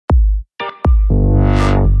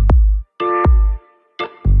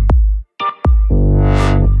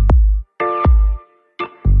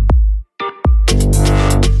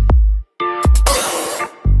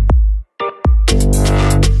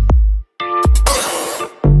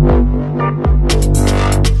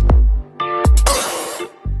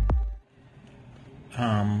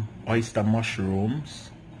oyster mushrooms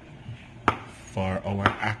for our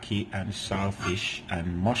ackee and saltfish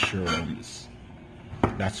and mushrooms.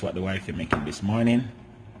 That's what the wife is making this morning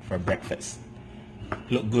for breakfast.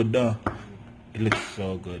 Look good though. It looks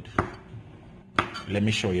so good. Let me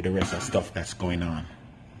show you the rest of stuff that's going on.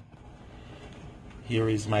 Here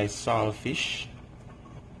is my saltfish.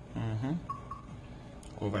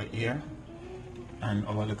 Over here. And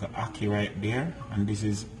our little ackee right there. And this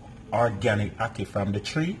is organic ackee from the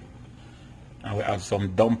tree. And we have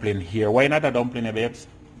some dumpling here. Why not a dumpling, babes?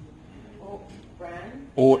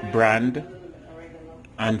 Oat bran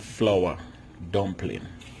and flour dumpling.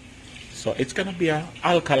 So it's gonna be an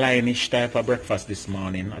alkaline-ish type of breakfast this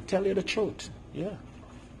morning. I tell you the truth. Yeah.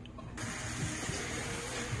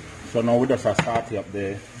 So now we just start up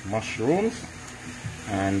the mushrooms,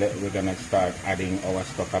 and we're gonna start adding our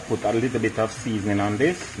stuff. I put a little bit of seasoning on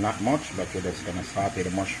this, not much, but we're just gonna start with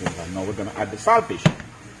the mushrooms, and now we're gonna add the saltfish.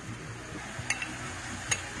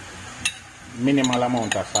 Minimal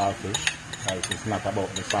amount of saltfish, because it's not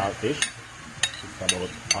about the saltfish, it's about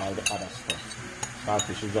all the other stuff.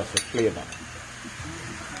 Saltfish is just a flavor.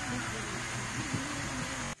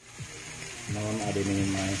 Now I'm adding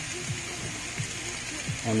in my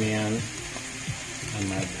onion and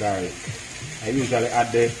my garlic. I usually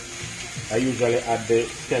add the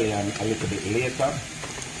scallion a little bit later,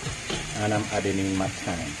 and I'm adding in my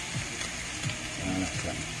thyme.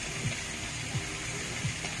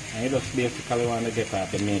 And you just basically want to get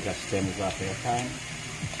off the major stems off your thyme.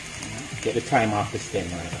 Get the thyme off the stem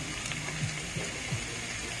rather.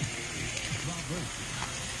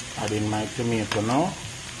 Add in my tomato now.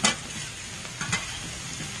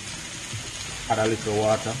 Add a little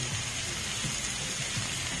water.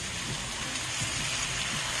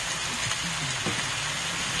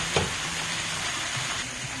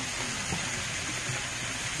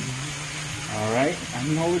 Alright,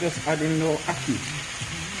 and now we're just adding the ackee.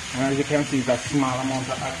 And as you can see, it's a small amount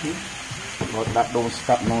of ackee, but that don't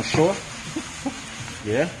stop no show.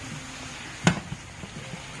 Yeah.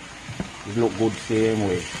 It look good same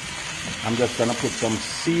way. I'm just gonna put some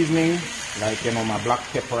seasoning, like my black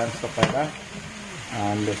pepper and stuff like that,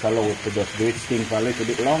 and just allow it to just do its thing for a little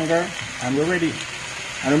bit longer, and we're ready.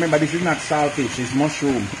 And remember, this is not saltfish, it's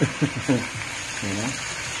mushroom.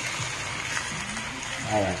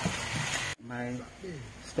 Alright, my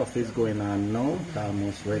stuff is going on now. It's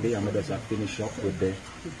almost ready. I'm just finish up with the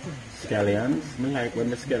scallions. I like when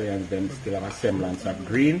the scallions them still have a semblance of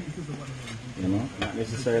green, not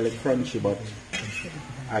necessarily crunchy, but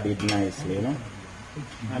added nicely,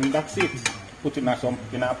 and that's it. Put it in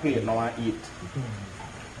a plate now and eat.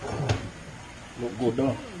 Look good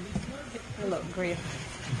though. It look great.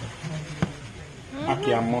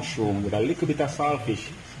 Ackee and mushroom with a little bit of saltfish,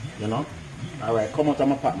 Alright, come out of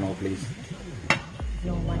my pot now, please.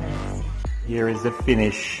 Here is the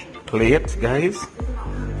finished plate, guys.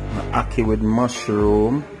 Ackee with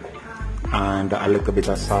mushroom and a little bit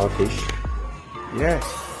of saltfish. Yes.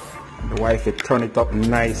 The wife will turn it up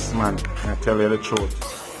nice, man. I tell you the truth.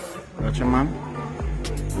 Gotcha, man?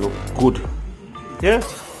 Look good. Yes.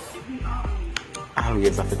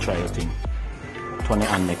 Always have to try a thing. Turn it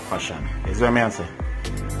and make fashion. Is what I say?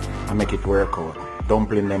 I make it work out.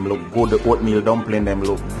 Dumpling them look good. The oatmeal dumpling them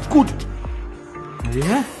look good.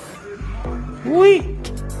 Yeah. Wee.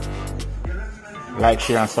 Like,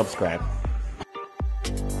 share, and subscribe.